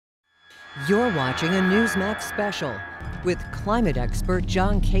You're watching a Newsmax special with climate expert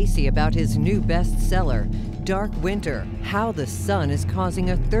John Casey about his new bestseller, Dark Winter: How the Sun is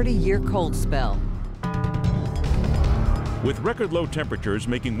Causing a 30-Year Cold Spell. With record low temperatures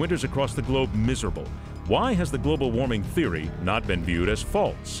making winters across the globe miserable, why has the global warming theory not been viewed as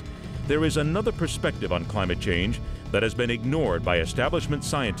false? There is another perspective on climate change that has been ignored by establishment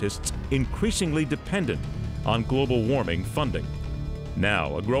scientists increasingly dependent on global warming funding.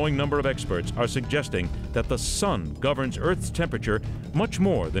 Now, a growing number of experts are suggesting that the sun governs Earth's temperature much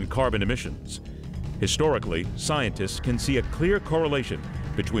more than carbon emissions. Historically, scientists can see a clear correlation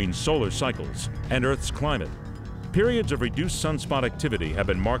between solar cycles and Earth's climate. Periods of reduced sunspot activity have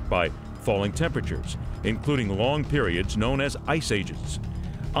been marked by falling temperatures, including long periods known as ice ages.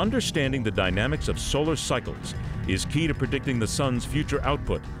 Understanding the dynamics of solar cycles is key to predicting the sun's future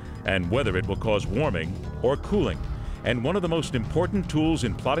output and whether it will cause warming or cooling. And one of the most important tools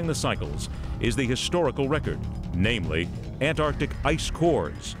in plotting the cycles is the historical record, namely Antarctic ice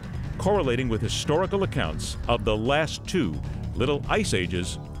cores, correlating with historical accounts of the last two little ice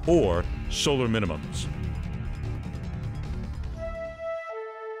ages or solar minimums.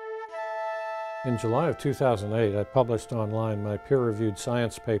 In July of 2008, I published online my peer-reviewed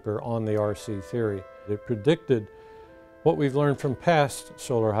science paper on the RC theory. It predicted what we've learned from past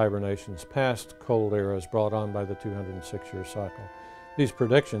solar hibernations, past cold eras brought on by the 206-year cycle. These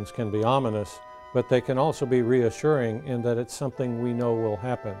predictions can be ominous, but they can also be reassuring in that it's something we know will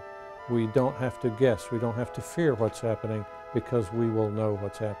happen. We don't have to guess, we don't have to fear what's happening because we will know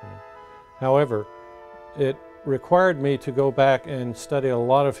what's happening. However, it required me to go back and study a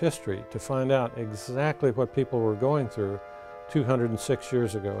lot of history to find out exactly what people were going through 206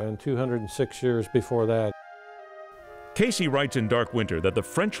 years ago and 206 years before that. Casey writes in Dark Winter that the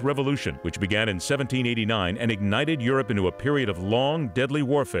French Revolution, which began in 1789 and ignited Europe into a period of long, deadly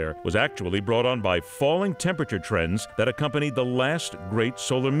warfare, was actually brought on by falling temperature trends that accompanied the last great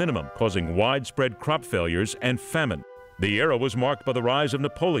solar minimum, causing widespread crop failures and famine. The era was marked by the rise of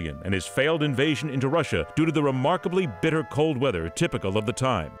Napoleon and his failed invasion into Russia due to the remarkably bitter cold weather typical of the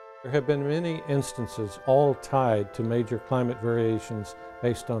time. There have been many instances, all tied to major climate variations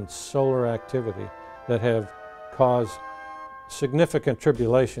based on solar activity, that have caused significant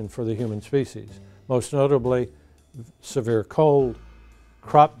tribulation for the human species. Most notably, severe cold,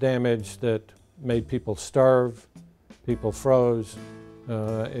 crop damage that made people starve, people froze.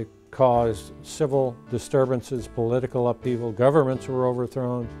 It caused civil disturbances, political upheaval, governments were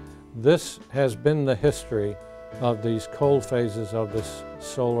overthrown. This has been the history of these cold phases of this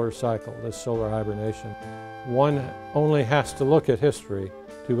solar cycle, this solar hibernation. One only has to look at history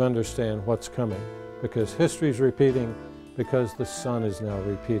to understand what's coming, because history is repeating, because the sun is now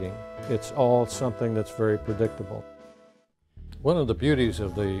repeating. It's all something that's very predictable. One of the beauties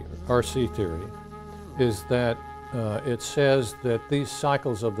of the RC theory is that it says that these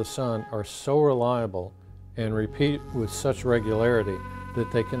cycles of the sun are so reliable and repeat with such regularity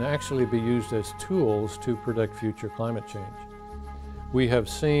that they can actually be used as tools to predict future climate change. We have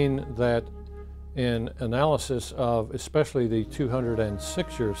seen that in analysis of especially the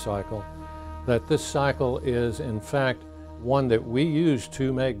 206-year cycle, that this cycle is in fact one that we use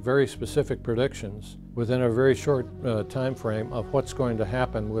to make very specific predictions within a very short time frame of what's going to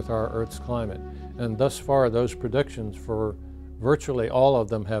happen with our Earth's climate. And thus far, those predictions for virtually all of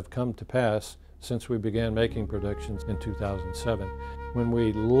them have come to pass since we began making predictions in 2007. When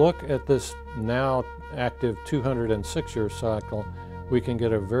we look at this now active 206-year cycle, we can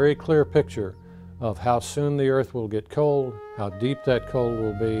get a very clear picture of how soon the Earth will get cold, how deep that cold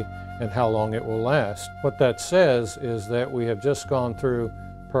will be, and how long it will last. What that says is that we have just gone through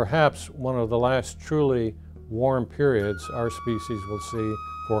perhaps one of the last truly warm periods our species will see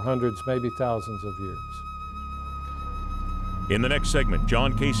for hundreds, maybe thousands of years. In the next segment,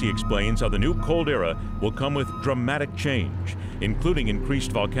 John Casey explains how the new cold era will come with dramatic change, including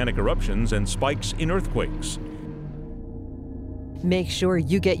increased volcanic eruptions and spikes in earthquakes. Make sure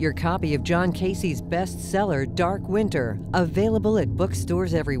you get your copy of John Casey's bestseller, Dark Winter, available at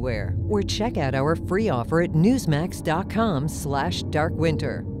bookstores everywhere, or check out our free offer at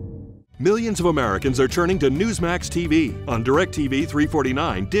newsmax.com/darkwinter. Millions of Americans are turning to Newsmax TV on DirecTV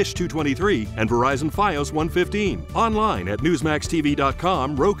 349, Dish 223, and Verizon Fios 115. Online at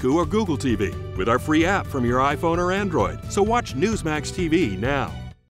newsmaxtv.com, Roku, or Google TV with our free app from your iPhone or Android. So watch Newsmax TV now.